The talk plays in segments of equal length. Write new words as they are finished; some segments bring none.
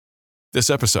This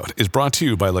episode is brought to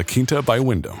you by La Quinta by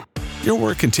Wyndham. Your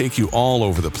work can take you all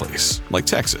over the place, like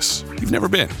Texas. You've never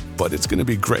been, but it's going to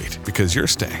be great because you're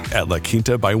staying at La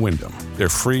Quinta by Wyndham. Their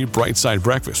free Bright Side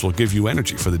breakfast will give you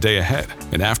energy for the day ahead.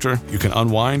 And after, you can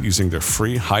unwind using their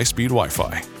free high-speed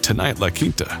Wi-Fi. Tonight, La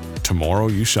Quinta. Tomorrow,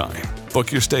 you shine.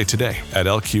 Book your stay today at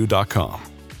lq.com.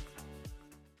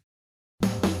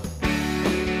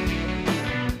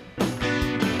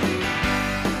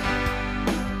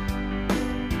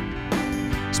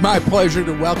 My pleasure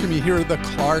to welcome you here to the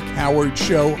Clark Howard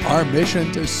Show. Our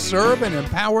mission to serve and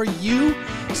empower you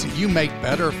so you make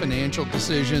better financial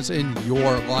decisions in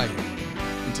your life.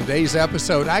 In today's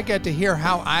episode, I get to hear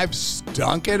how I've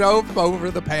stunk it over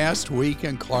the past week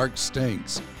and Clark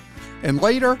stinks. And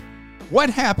later, what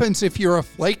happens if you're a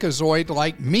flakeazoid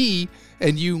like me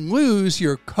and you lose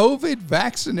your COVID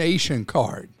vaccination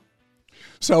card?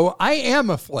 So I am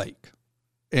a flake,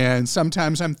 and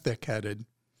sometimes I'm thick-headed.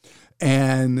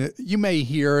 And you may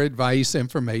hear advice,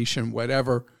 information,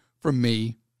 whatever from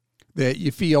me that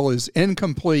you feel is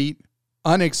incomplete,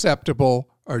 unacceptable,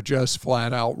 or just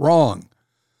flat out wrong.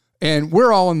 And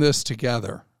we're all in this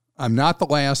together. I'm not the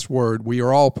last word. We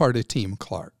are all part of Team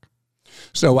Clark.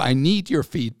 So I need your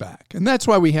feedback. And that's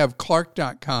why we have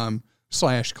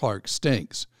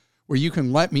clark.com/ClarkStinks, where you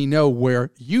can let me know where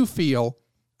you feel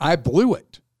I blew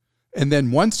it. And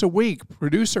then once a week,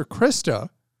 producer Christa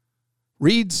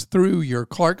reads through your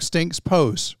Clark Stinks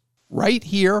posts right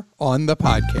here on the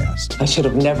podcast. I should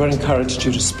have never encouraged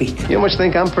you to speak. You must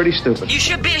think I'm pretty stupid. You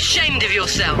should be ashamed of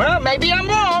yourself. Well, maybe I'm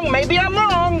wrong. Maybe I'm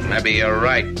wrong. Maybe you're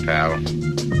right, pal.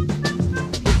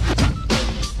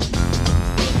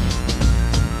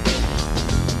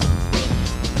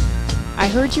 I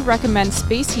heard you recommend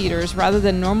space heaters rather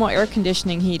than normal air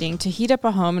conditioning heating to heat up a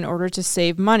home in order to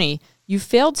save money. You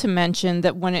failed to mention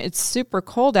that when it's super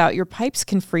cold out, your pipes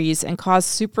can freeze and cause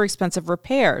super expensive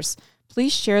repairs.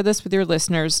 Please share this with your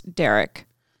listeners, Derek.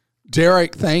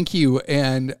 Derek, thank you.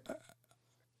 And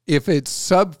if it's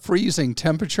sub-freezing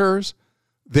temperatures,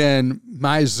 then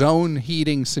my zone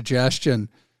heating suggestion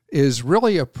is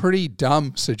really a pretty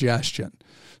dumb suggestion.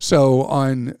 So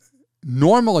on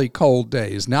normally cold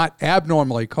days, not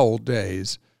abnormally cold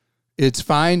days, it's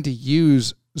fine to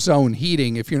use zone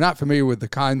heating. If you're not familiar with the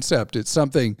concept, it's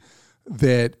something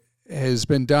that has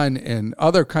been done in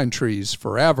other countries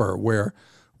forever, where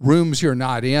rooms you're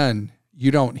not in, you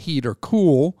don't heat or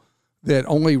cool, that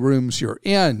only rooms you're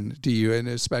in do you, and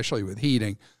especially with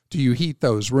heating, do you heat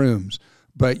those rooms.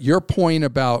 But your point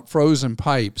about frozen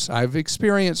pipes, I've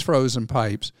experienced frozen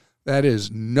pipes. That is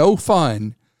no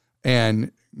fun,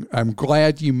 and I'm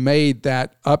glad you made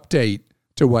that update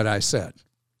to what I said.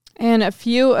 And a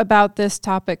few about this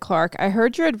topic, Clark. I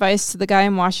heard your advice to the guy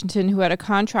in Washington who had a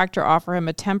contractor offer him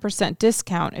a 10%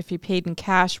 discount if he paid in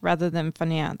cash rather than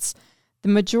finance. The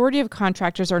majority of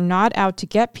contractors are not out to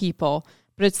get people,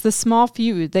 but it's the small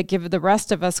few that give the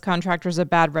rest of us contractors a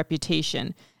bad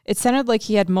reputation. It sounded like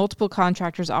he had multiple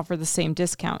contractors offer the same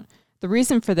discount. The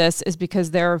reason for this is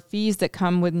because there are fees that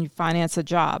come when you finance a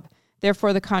job.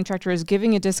 Therefore, the contractor is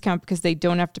giving a discount because they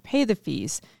don't have to pay the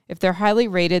fees. If they're highly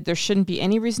rated, there shouldn't be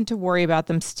any reason to worry about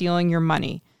them stealing your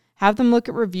money. Have them look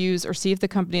at reviews or see if the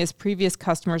company has previous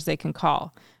customers they can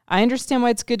call. I understand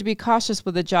why it's good to be cautious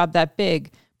with a job that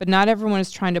big, but not everyone is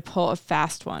trying to pull a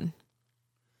fast one.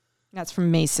 That's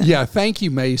from Mason. Yeah, thank you,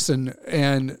 Mason.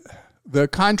 And the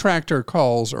contractor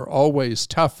calls are always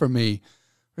tough for me,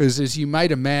 because as you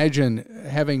might imagine,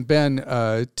 having been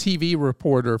a TV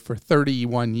reporter for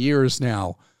 31 years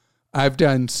now, I've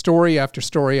done story after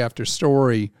story after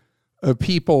story of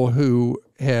people who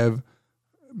have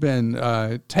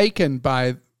been taken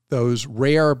by those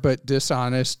rare but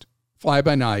dishonest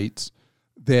fly-by-nights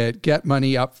that get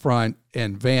money up front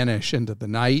and vanish into the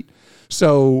night.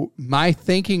 So my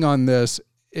thinking on this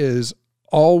is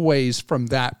always from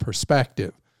that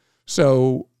perspective.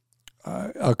 So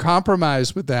a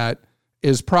compromise with that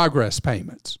is progress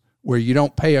payments, where you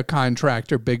don't pay a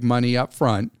contractor big money up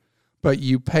front, but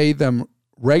you pay them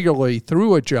regularly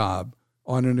through a job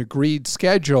on an agreed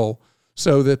schedule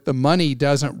so that the money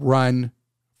doesn't run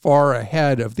far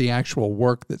ahead of the actual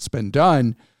work that's been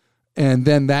done. And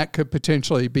then that could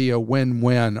potentially be a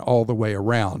win-win all the way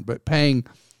around. But paying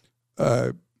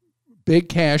big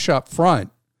cash up front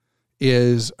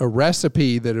is a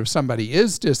recipe that if somebody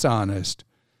is dishonest,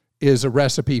 is a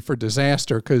recipe for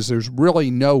disaster, because there's really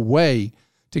no way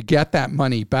to get that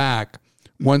money back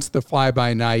once the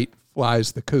fly-by-night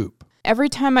flies the coop. Every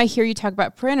time I hear you talk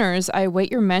about printers, I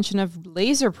await your mention of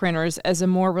laser printers as a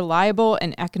more reliable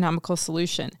and economical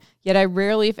solution. Yet I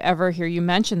rarely, if ever, hear you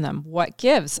mention them. What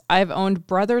gives? I've owned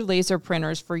Brother laser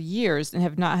printers for years and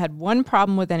have not had one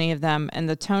problem with any of them, and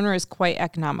the toner is quite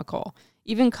economical.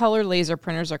 Even color laser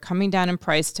printers are coming down in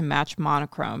price to match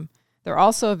monochrome. They're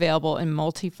also available in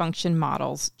multifunction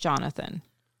models. Jonathan,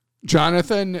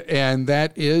 and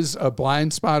that is a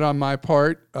blind spot on my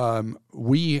part.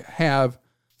 We have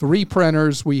 3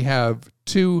 printers. We have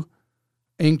 2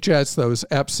 inkjets, those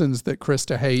Epsons that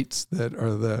Christa hates, that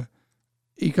are the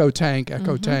Echo Tank,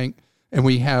 and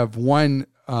we have 1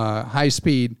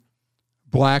 high-speed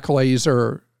black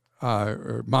laser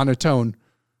or monotone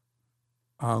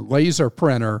laser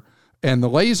printer, and the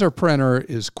laser printer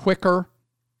is quicker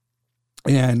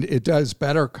and it does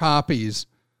better copies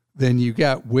than you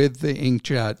get with the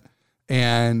inkjet.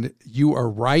 And you are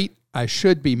right, I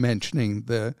should be mentioning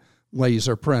the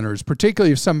laser printers,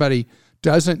 particularly if somebody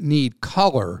doesn't need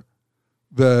color.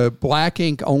 The black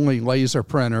ink only laser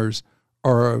printers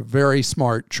are a very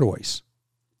smart choice.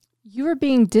 you are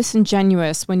being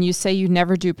disingenuous when you say you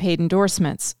never do paid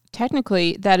endorsements.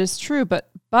 Technically, that is true, but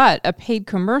a paid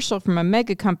commercial from a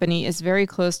mega company is very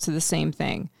close to the same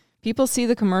thing. People see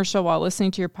the commercial while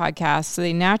listening to your podcast, so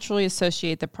they naturally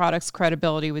associate the product's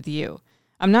credibility with you.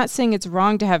 I'm not saying it's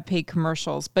wrong to have paid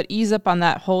commercials, but ease up on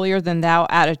that holier-than-thou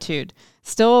attitude.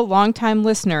 Still a longtime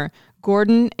listener,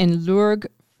 Gordon in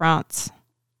Lourdes,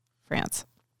 France.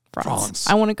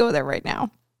 I want to go there right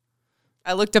now.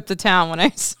 I looked up the town when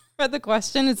I read the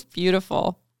question. It's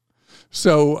beautiful.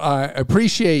 So I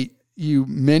appreciate you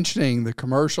mentioning the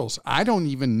commercials. I don't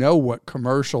even know what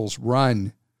commercials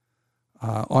run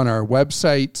on our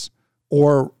websites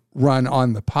or run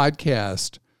on the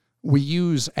podcast. We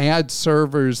use ad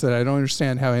servers that I don't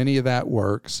understand how any of that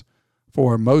works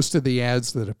for most of the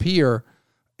ads that appear.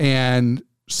 And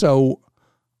so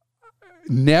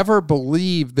never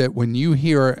believe that when you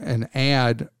hear an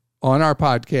ad on our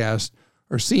podcast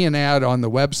or see an ad on the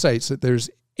websites that there's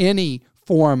any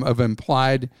form of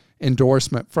implied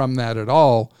endorsement from that at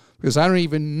all, because I don't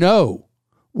even know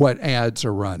what ads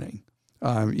are running.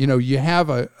 You have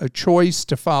a choice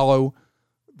to follow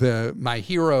my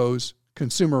heroes,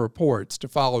 Consumer Reports, to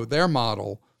follow their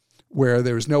model where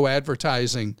there's no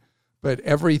advertising, but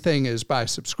everything is by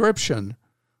subscription,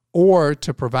 or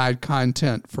to provide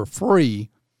content for free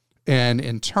and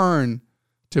in turn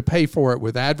to pay for it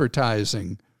with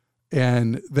advertising.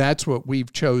 And that's what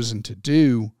we've chosen to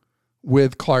do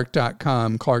with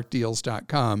Clark.com,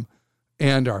 ClarkDeals.com,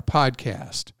 and our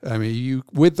podcast. I mean, you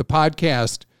with the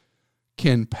podcast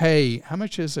can pay, how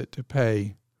much is it to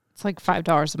pay? It's like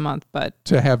 $5 a month, but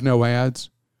to have no ads.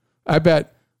 I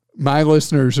bet my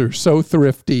listeners are so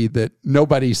thrifty that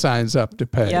nobody signs up to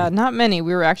pay. Yeah, not many.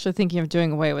 We were actually thinking of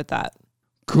doing away with that.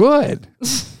 Good.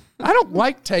 I don't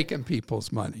like taking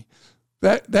people's money.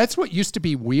 That's what used to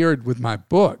be weird with my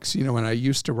books. When I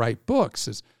used to write books,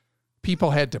 is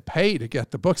people had to pay to get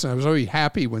the books. And I was always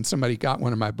happy when somebody got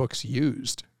one of my books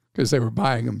used because they were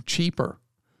buying them cheaper.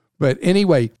 But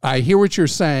anyway, I hear what you're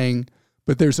saying,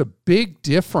 but there's a big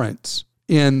difference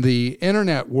in the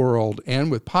internet world and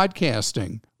with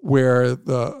podcasting, where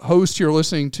the host you're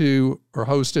listening to or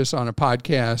hostess on a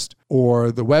podcast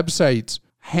or the websites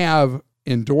have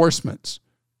endorsements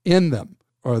in them,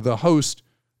 or the host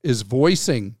is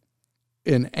voicing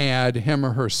an ad, him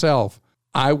or herself.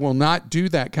 I will not do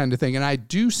that kind of thing. And I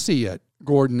do see it,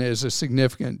 Gordon, as a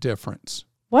significant difference.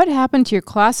 What happened to your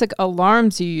classic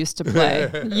alarms you used to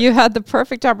play? You had the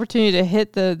perfect opportunity to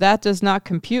hit the "that does not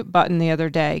compute" button the other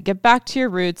day. Get back to your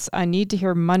roots. I need to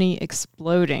hear money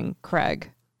exploding,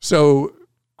 Craig. So,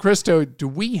 Christa, do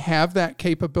we have that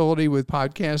capability with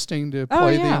podcasting to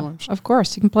play the alarms? Of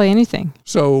course. You can play anything.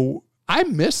 So I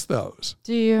miss those.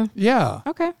 Do you? Yeah.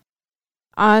 Okay.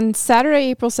 On Saturday,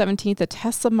 April 17th, a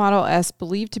Tesla Model S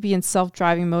believed to be in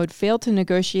self-driving mode failed to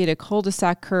negotiate a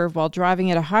cul-de-sac curve while driving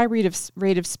at a high rate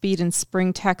of speed in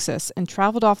Spring, Texas, and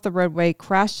traveled off the roadway,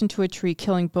 crashed into a tree,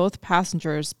 killing both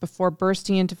passengers before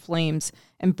bursting into flames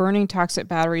and burning toxic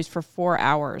batteries for 4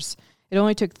 hours. It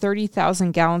only took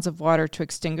 30,000 gallons of water to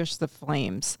extinguish the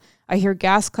flames. I hear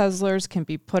gas guzzlers can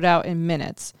be put out in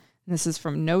minutes. And this is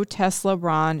from No Tesla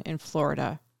Ron in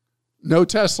Florida. No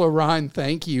Tesla Ron,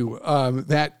 thank you.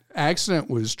 That accident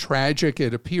was tragic.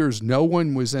 It appears no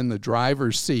one was in the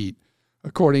driver's seat,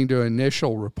 according to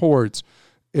initial reports.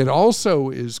 It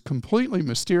also is completely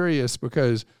mysterious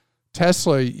because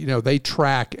Tesla, they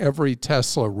track every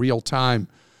Tesla real time,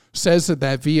 says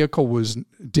that vehicle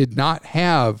did not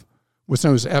have what's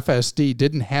known as FSD,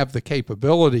 didn't have the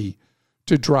capability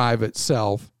to drive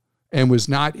itself and was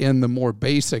not in the more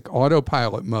basic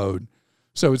autopilot mode.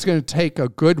 So it's going to take a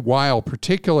good while,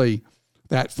 particularly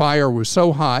that fire was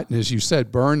so hot and, as you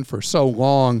said, burned for so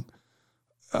long,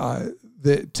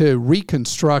 to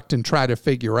reconstruct and try to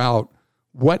figure out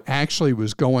what actually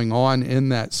was going on in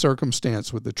that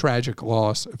circumstance with the tragic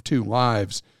loss of 2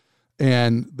 lives.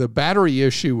 And the battery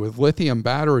issue with lithium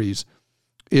batteries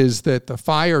is that the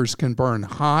fires can burn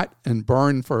hot and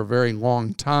burn for a very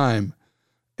long time,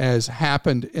 as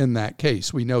happened in that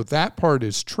case. We know that part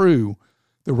is true.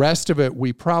 The rest of it,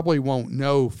 we probably won't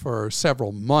know for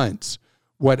several months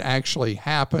what actually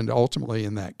happened ultimately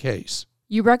in that case.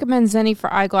 You recommend Zenni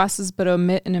for eyeglasses, but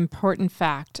omit an important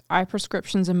fact. Eye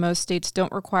prescriptions in most states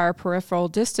don't require peripheral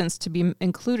distance to be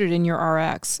included in your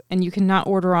RX, and you cannot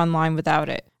order online without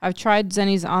it. I've tried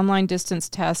Zenni's online distance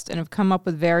test and have come up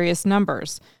with various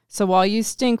numbers. So while you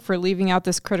stink for leaving out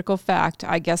this critical fact,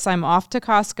 I guess I'm off to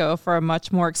Costco for a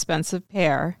much more expensive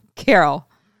pair. Carol,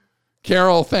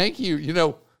 thank you. You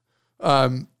know,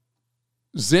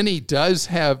 Zenni does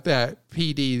have that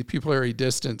PD, the pupillary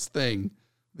distance thing,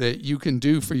 that you can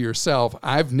do for yourself.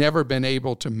 I've never been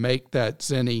able to make that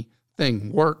Zenni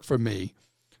thing work for me.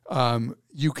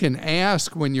 You can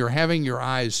ask when you're having your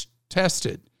eyes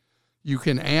tested, you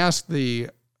can ask the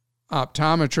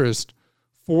optometrist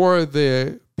for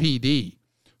the PD.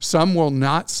 Some will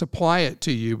not supply it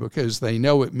to you because they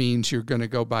know it means you're going to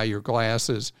go buy your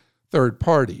glasses third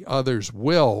party. Others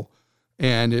will,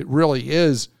 and it really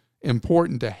is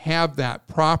important to have that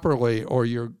properly, or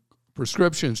your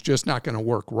prescription's just not going to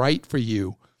work right for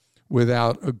you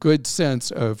without a good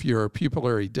sense of your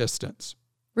pupillary distance.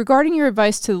 regarding your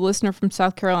advice to the listener from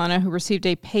South Carolina who received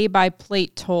a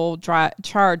pay-by-plate toll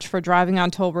charge for driving on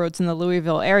toll roads in the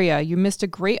Louisville area, you missed a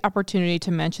great opportunity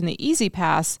to mention the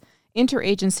E-ZPass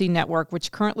interagency network,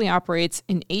 which currently operates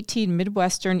in 18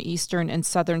 Midwestern, Eastern, and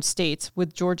Southern states,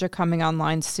 with Georgia coming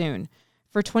online soon.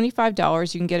 For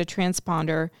 $25, you can get a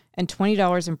transponder and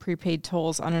 $20 in prepaid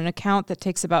tolls on an account that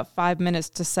takes about 5 minutes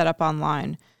to set up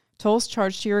online. Tolls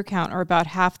charged to your account are about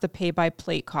half the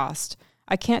pay-by-plate cost.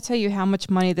 I can't tell you how much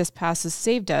money this pass has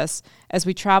saved us as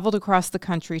we traveled across the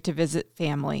country to visit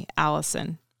family.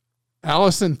 Allison.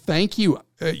 Allison, thank you.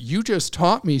 You just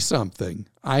taught me something.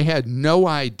 I had no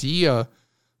idea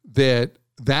that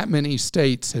many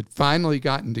states had finally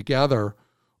gotten together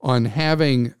on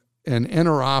having an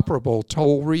interoperable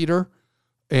toll reader,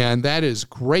 and that is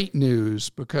great news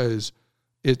because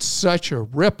it's such a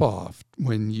ripoff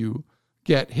when you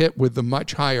get hit with the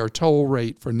much higher toll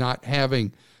rate for not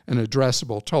having an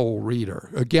addressable toll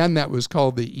reader. Again, that was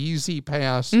called the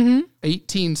E-ZPass,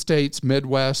 18 states,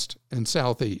 Midwest, and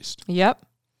Southeast. Yep.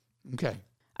 Okay.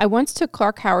 I once took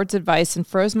Clark Howard's advice and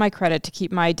froze my credit to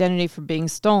keep my identity from being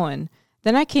stolen.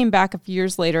 Then I came back a few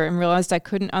years later and realized I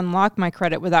couldn't unlock my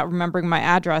credit without remembering my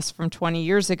address from 20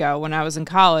 years ago when I was in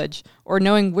college, or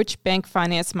knowing which bank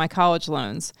financed my college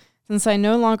loans. Since I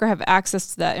no longer have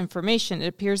access to that information, it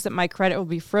appears that my credit will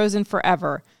be frozen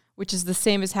forever, which is the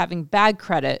same as having bad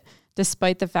credit,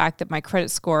 despite the fact that my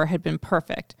credit score had been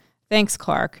perfect. Thanks,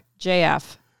 Clark.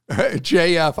 JF.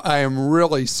 JF, I am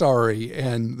really sorry.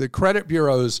 And the credit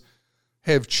bureaus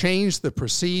have changed the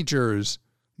procedures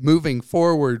moving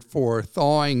forward for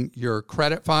thawing your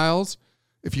credit files.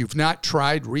 If you've not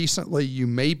tried recently, you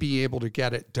may be able to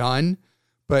get it done.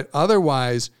 But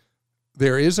otherwise,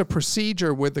 there is a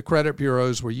procedure with the credit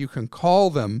bureaus where you can call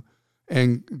them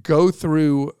and go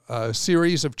through a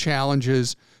series of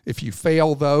challenges. If you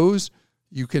fail those,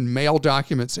 you can mail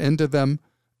documents into them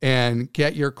and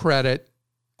get your credit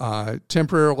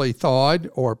temporarily thawed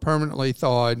or permanently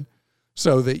thawed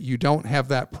so that you don't have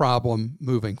that problem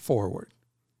moving forward.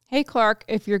 Hey, Clark,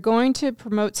 if you're going to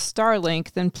promote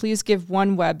Starlink, then please give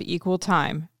OneWeb equal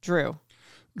time. Drew.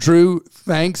 Drew,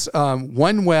 thanks.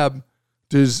 OneWeb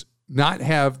does not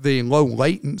have the low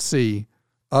latency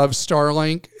of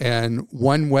Starlink, and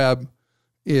OneWeb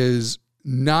is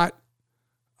not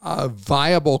a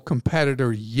viable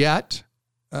competitor yet.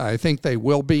 I think they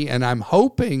will be, and I'm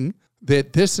hoping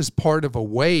that this is part of a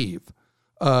wave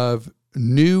of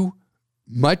new,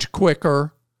 much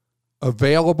quicker,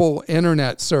 available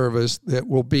internet service that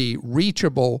will be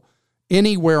reachable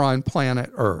anywhere on planet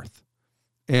Earth.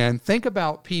 And think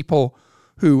about people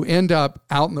who end up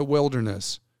out in the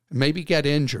wilderness and maybe get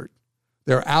injured.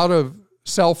 They're out of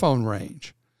cell phone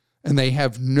range and they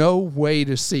have no way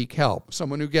to seek help.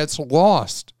 Someone who gets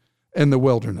lost in the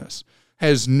wilderness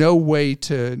has no way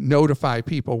to notify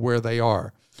people where they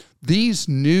are. These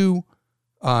new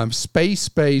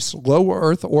space-based, low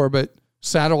Earth orbit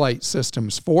satellite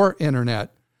systems for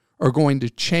internet are going to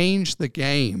change the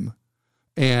game.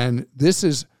 And this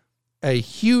is a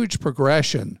huge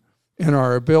progression in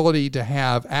our ability to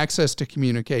have access to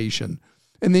communication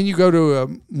And then you go to a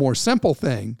more simple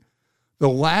thing, the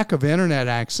lack of internet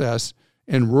access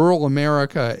in rural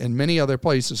America and many other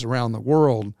places around the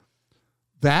world.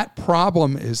 That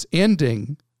problem is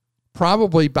ending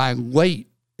probably by late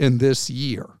in this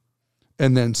year.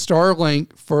 And then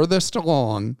Starlink, furthest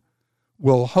along,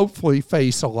 will hopefully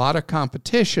face a lot of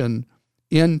competition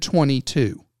in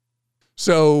 22.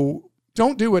 So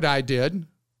don't do what I did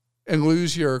and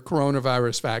lose your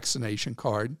coronavirus vaccination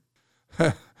card.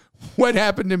 What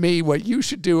happened to me, what you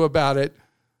should do about it,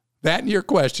 that and your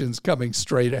questions coming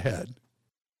straight ahead.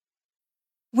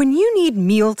 When you need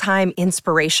mealtime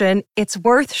inspiration, it's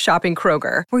worth shopping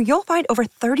Kroger, where you'll find over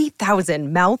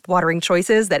 30,000 mouth-watering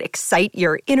choices that excite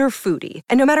your inner foodie.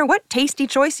 And no matter what tasty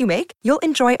choice you make, you'll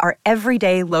enjoy our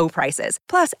everyday low prices,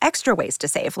 plus extra ways to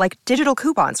save, like digital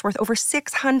coupons worth over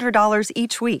 $600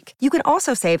 each week. You can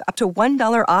also save up to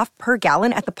 $1 off per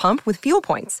gallon at the pump with fuel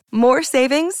points. More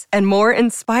savings and more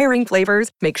inspiring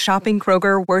flavors make shopping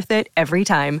Kroger worth it every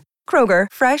time. Kroger,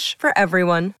 fresh for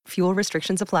everyone. Fuel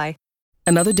restrictions apply.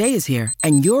 Another day is here,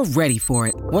 and you're ready for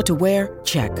it. What to wear?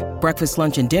 Check. Breakfast,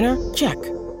 lunch, and dinner? Check.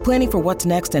 Planning for what's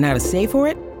next and how to save for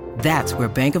it? That's where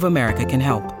Bank of America can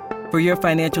help. For your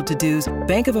financial to-dos,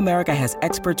 Bank of America has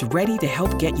experts ready to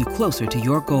help get you closer to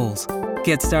your goals.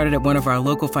 Get started at one of our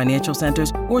local financial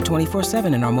centers or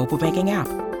 24/7 in our mobile banking app.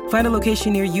 Find a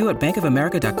location near you at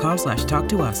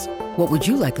bankofamerica.com/talktous. What would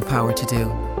you like the power to do?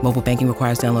 Mobile banking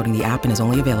requires downloading the app and is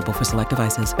only available for select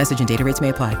devices. Message and data rates may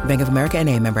apply. Bank of America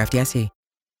N.A., member FDIC.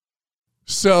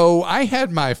 So I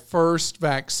had my first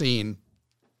vaccine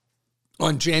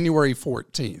on January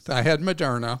 14th. I had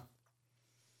Moderna,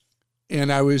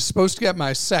 and I was supposed to get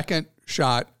my second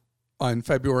shot on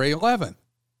February 11th.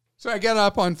 So I get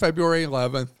up on February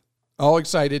 11th, all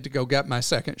excited to go get my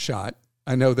second shot.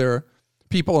 I know there are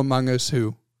people among us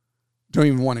who don't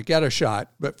even want to get a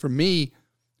shot, but for me,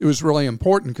 it was really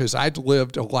important because I'd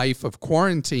lived a life of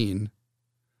quarantine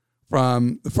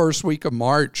from the first week of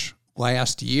March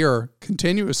last year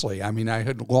continuously. I mean, I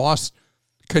had lost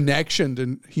connection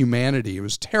to humanity. It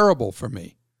was terrible for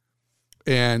me.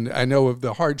 And I know of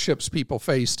the hardships people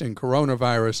faced in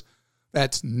coronavirus,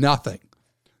 that's nothing.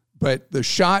 But the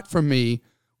shot for me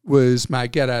was my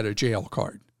get out of jail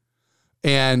card.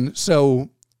 And so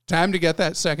time to get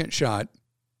that second shot.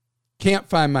 Can't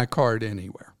find my card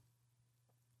anywhere.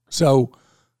 So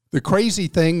the crazy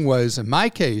thing was, in my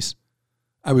case,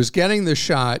 I was getting the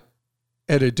shot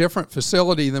at a different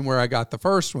facility than where I got the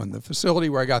first one. The facility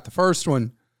where I got the first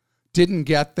one didn't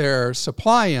get their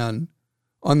supply in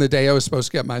on the day I was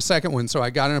supposed to get my second one, so I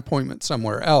got an appointment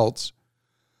somewhere else.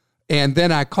 And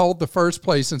then I called the first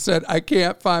place and said, I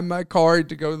can't find my card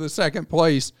to go to the second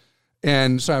place.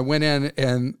 And so I went in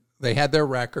and they had their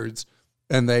records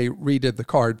and they redid the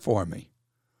card for me.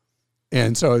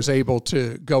 And so I was able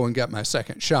to go and get my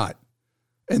second shot.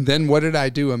 And then what did I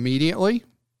do immediately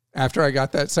after I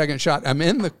got that second shot? I'm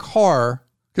in the car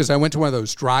because I went to one of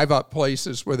those drive-up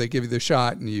places where they give you the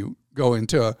shot and you go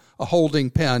into a holding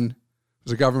pen. It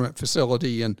was a government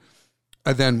facility. And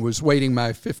I then was waiting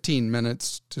my 15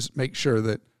 minutes to make sure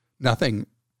that nothing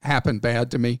happened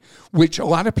bad to me, which a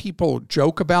lot of people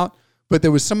joke about. But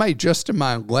there was somebody just to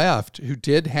my left who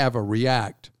did have a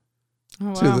react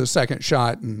to the second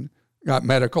shot and got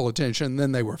medical attention.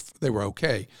 Then they were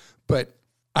okay. But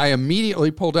I immediately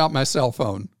pulled out my cell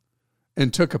phone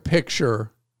and took a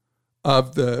picture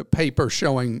of the paper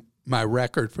showing my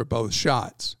record for both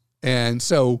shots. And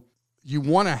so you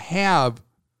want to have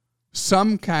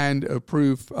some kind of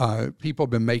proof. People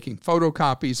have been making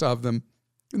photocopies of them.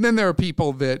 And then there are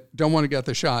people that don't want to get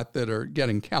the shot that are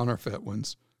getting counterfeit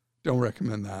ones. Don't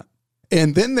recommend that.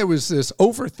 And then there was this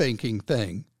overthinking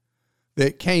thing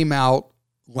that came out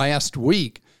last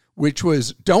week, which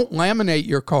was don't laminate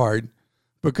your card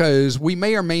because we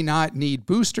may or may not need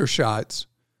booster shots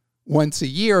once a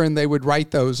year, and they would write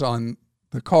those on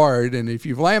the card. And if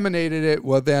you've laminated it,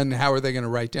 well, then how are they going to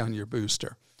write down your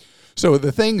booster? So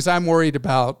the things I'm worried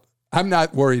about, I'm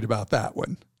not worried about that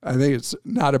one. I think it's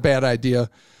not a bad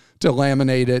idea to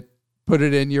laminate it, put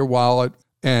it in your wallet,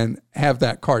 and have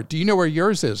that card. Do you know where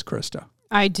yours is, Christa?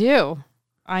 I do.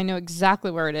 I know exactly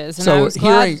where it is. And so I was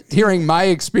hearing my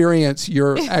experience,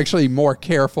 you're actually more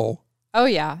careful. Oh,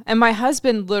 yeah. And my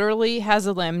husband literally has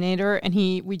a laminator, and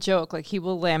we joke, like he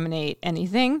will laminate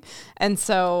anything. And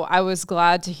so I was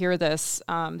glad to hear this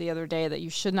the other day that you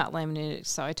should not laminate it.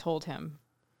 So I told him.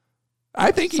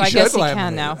 I think he should guess laminate he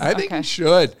can now. I think he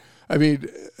should. I mean,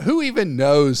 who even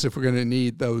knows if we're going to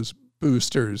need those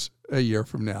boosters a year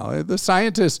from now? The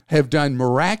scientists have done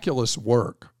miraculous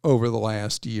work over the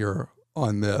last year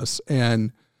on this.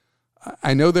 And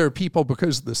I know there are people,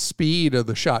 because the speed of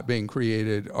the shot being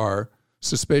created, are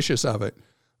suspicious of it.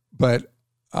 But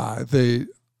the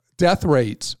death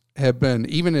rates have been,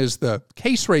 even as the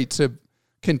case rates have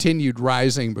continued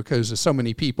rising because of so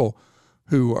many people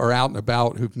who are out and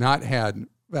about who've not had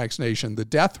vaccination, the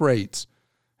death rates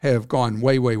have gone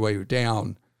way, way, way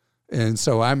down. And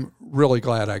so I'm really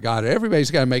glad I got it.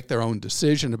 Everybody's got to make their own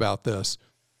decision about this.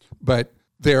 But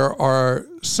there are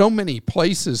so many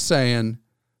places saying,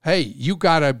 hey, you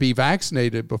got to be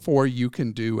vaccinated before you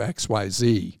can do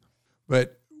XYZ.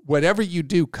 But whatever you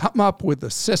do, come up with a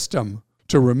system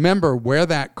to remember where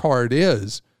that card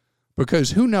is,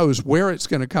 because who knows where it's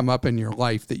going to come up in your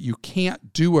life that you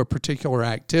can't do a particular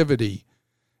activity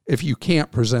if you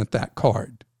can't present that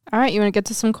card. All right, you want to get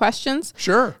to some questions?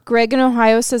 Sure. Greg in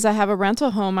Ohio says, I have a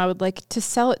rental home. I would like to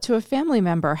sell it to a family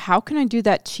member. How can I do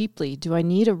that cheaply? Do I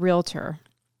need a realtor?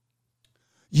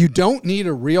 You don't need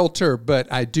a realtor,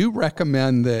 but I do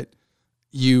recommend that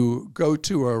you go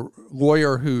to a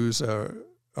lawyer who's a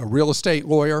real estate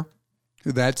lawyer,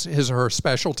 who that's his or her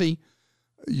specialty.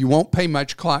 You won't pay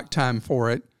much clock time for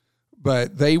it,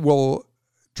 but they will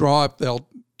they'll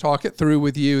talk it through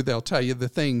with you. They'll tell you the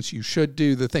things you should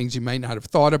do, the things you may not have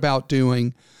thought about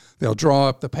doing. They'll draw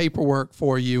up the paperwork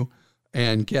for you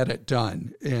and get it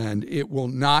done. And it will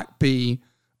not be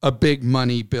a big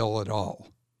money bill at all.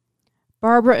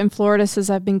 Barbara in Florida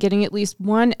says, I've been getting at least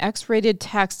one X-rated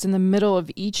text in the middle of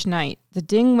each night. The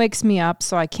ding wakes me up,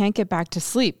 so I can't get back to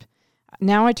sleep.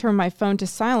 Now I turn my phone to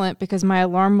silent because my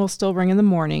alarm will still ring in the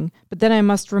morning, but then I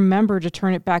must remember to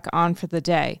turn it back on for the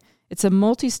day. It's a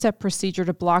multi-step procedure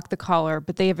to block the caller,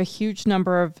 but they have a huge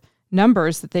number of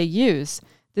numbers that they use.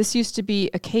 This used to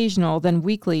be occasional, then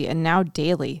weekly, and now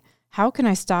daily. How can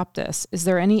I stop this? Is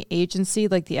there any agency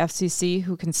like the FCC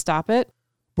who can stop it?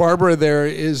 Barbara, there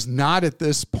is not at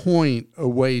this point a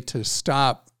way to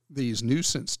stop these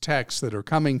nuisance texts that are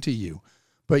coming to you,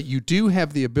 but you do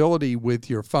have the ability with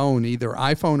your phone, either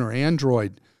iPhone or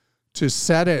Android, to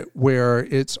set it where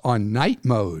it's on night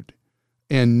mode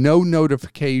and no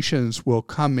notifications will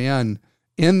come in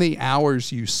the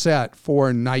hours you set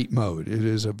for night mode. It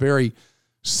is a very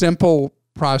simple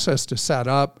process to set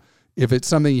up. If it's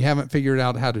something you haven't figured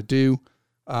out how to do,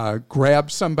 grab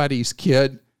somebody's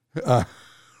kid,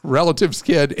 relative's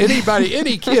kid, anybody,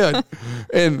 any kid,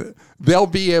 and they'll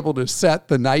be able to set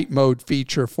the night mode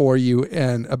feature for you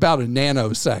in about a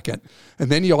nanosecond.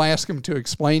 And then you'll ask them to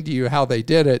explain to you how they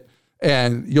did it,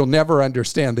 and you'll never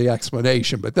understand the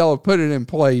explanation, but they'll have put it in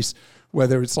place,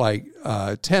 whether it's like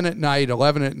 10 at night,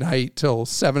 11 at night, till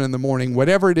 7 in the morning,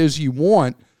 whatever it is you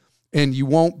want, and you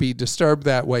won't be disturbed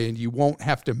that way, and you won't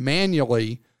have to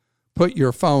manually put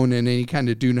your phone in any kind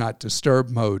of do not disturb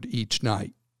mode each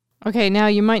night. Okay, now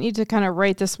you might need to kind of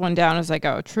write this one down as I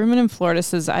go. Truman in Florida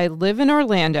says, I live in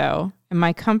Orlando, and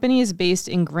my company is based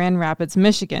in Grand Rapids,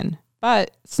 Michigan.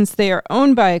 But since they are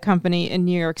owned by a company in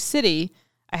New York City,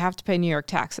 I have to pay New York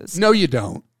taxes. No, you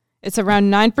don't. It's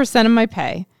around 9% of my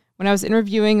pay. When I was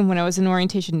interviewing and when I was in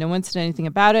orientation, no one said anything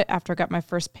about it. After I got my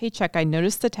first paycheck, I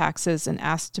noticed the taxes and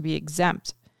asked to be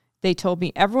exempt. They told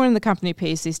me everyone in the company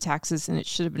pays these taxes, and it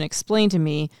should have been explained to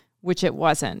me, which it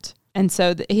wasn't. And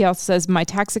so he also says, my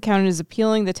tax accountant is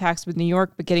appealing the tax with New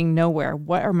York, but getting nowhere.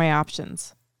 What are my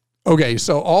options? Okay,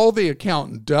 so all the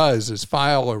accountant does is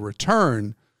file a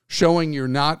return showing you're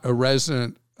not a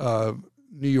resident of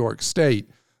New York State.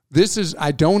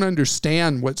 I don't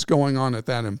understand what's going on at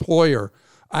that employer.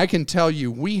 I can tell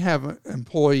you we have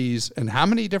employees in how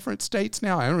many different states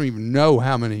now? I don't even know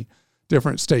how many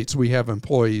different states we have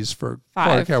employees for 5.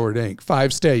 Clark Howard Inc.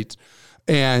 5 states.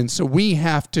 And so we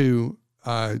have to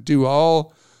do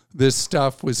all this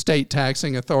stuff with state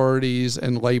taxing authorities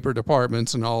and labor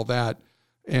departments and all that.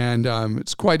 And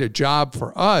it's quite a job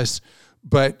for us,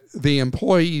 but the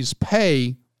employees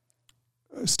pay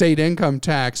state income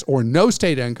tax or no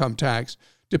state income tax,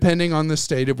 depending on the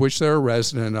state of which they're a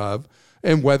resident of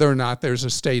and whether or not there's a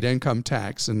state income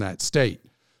tax in that state.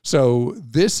 So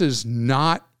this is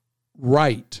not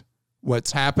right,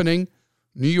 what's happening.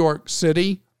 New York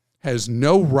City has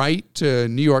no right to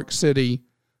New York City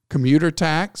commuter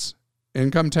tax,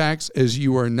 income tax, as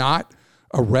you are not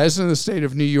a resident of the state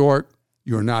of New York.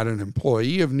 You are not an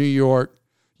employee of New York.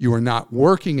 You are not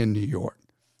working in New York.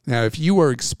 Now, if you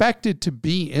were expected to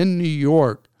be in New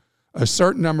York a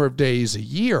certain number of days a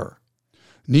year,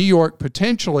 New York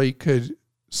potentially could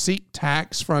seek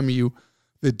tax from you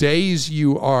the days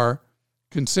you are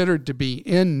considered to be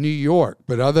in New York.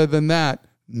 But other than that,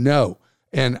 no.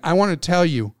 And I want to tell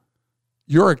you,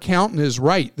 your accountant is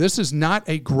right. This is not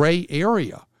a gray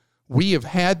area. We have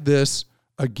had this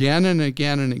again and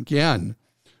again and again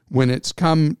when it's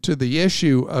come to the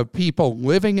issue of people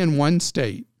living in one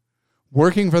state,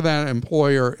 working for that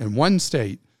employer in one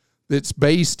state that's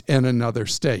based in another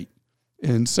state.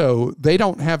 And so they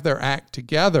don't have their act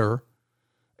together,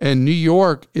 and New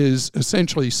York is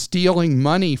essentially stealing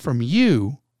money from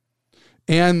you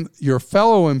and your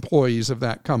fellow employees of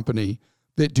that company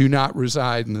that do not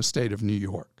reside in the state of New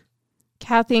York.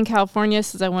 Kathy in California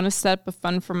says, I want to set up a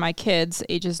fund for my kids,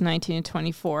 ages 19 to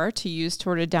 24, to use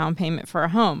toward a down payment for a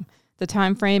home. The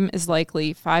time frame is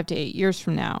likely 5 to 8 years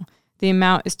from now. The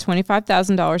amount is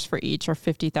 $25,000 for each, or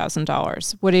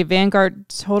 $50,000. Would a Vanguard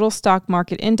total stock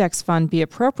market index fund be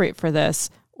appropriate for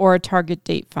this, or a target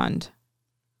date fund?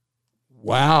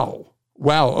 Wow.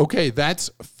 Okay, that's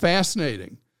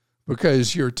fascinating,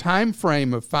 because your time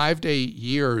frame of 5 to 8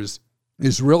 years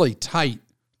is really tight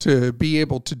to be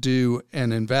able to do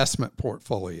an investment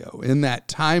portfolio. In that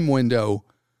time window,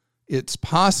 it's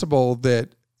possible that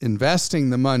investing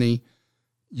the money,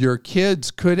 your kids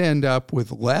could end up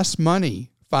with less money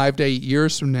 5 to 8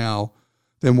 years from now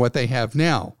than what they have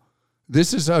now.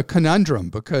 This is a conundrum,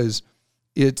 because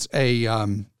it's a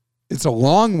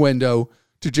long window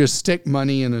to just stick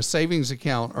money in a savings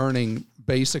account earning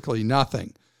basically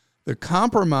nothing. The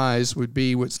compromise would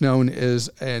be what's known as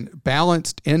a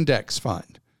balanced index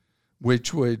fund,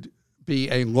 which would be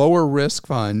a lower risk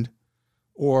fund,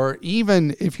 or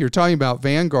even if you're talking about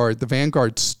Vanguard, the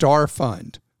Vanguard Star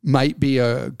Fund might be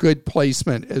a good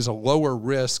placement as a lower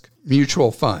risk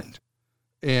mutual fund.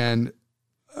 And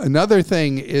another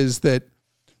thing is that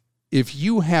if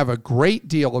you have a great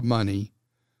deal of money,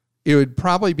 it would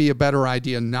probably be a better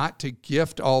idea not to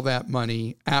gift all that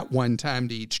money at one time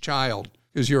to each child,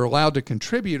 because you're allowed to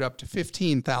contribute up to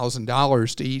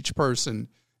 $15,000 to each person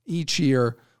each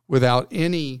year without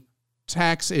any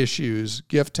tax issues,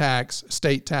 gift tax,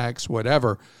 estate tax,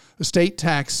 whatever. Estate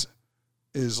tax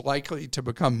is likely to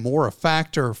become more a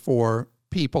factor for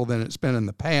people than it's been in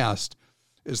the past,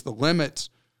 as the limits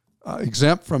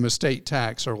exempt from estate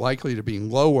tax are likely to be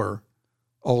lower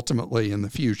ultimately in the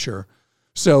future.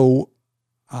 So,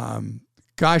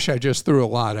 I just threw a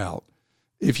lot out.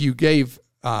 If you gave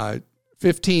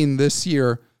 15 this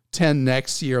year, 10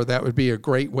 next year, that would be a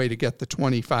great way to get the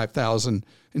 $25,000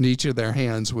 in each of their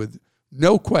hands with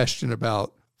no question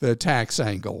about the tax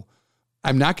angle.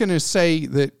 I'm not going to say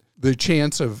that the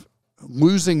chance of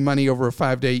losing money over a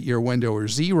 5 to 8 year window are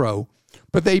zero,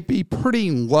 but they'd be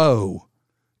pretty low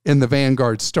in the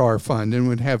Vanguard Star Fund and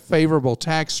would have favorable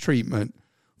tax treatment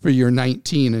for your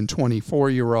 19 and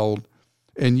 24-year-old,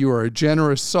 and you are a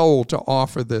generous soul to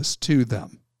offer this to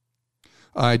them.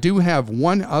 I do have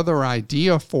one other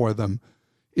idea for them.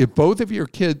 If both of your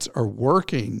kids are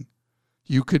working,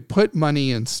 you could put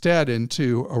money instead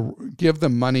give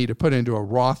them money to put into a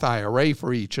Roth IRA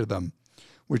for each of them,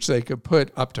 which they could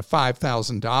put up to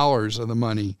 $5,000 of the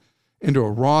money into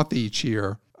a Roth each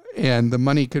year, and the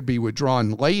money could be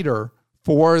withdrawn later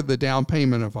for the down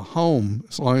payment of a home.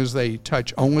 As long as they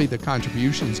touch only the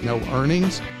contributions, no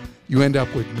earnings, you end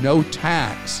up with no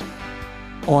tax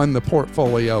on the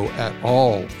portfolio at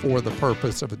all for the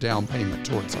purpose of a down payment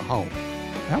towards a home.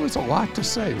 That was a lot to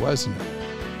say, wasn't it?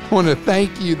 I want to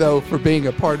thank you, though, for being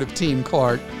a part of Team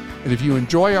Clark. And if you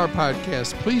enjoy our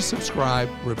podcast, please subscribe,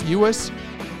 review us,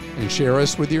 and share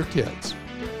us with your kids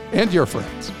and your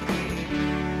friends.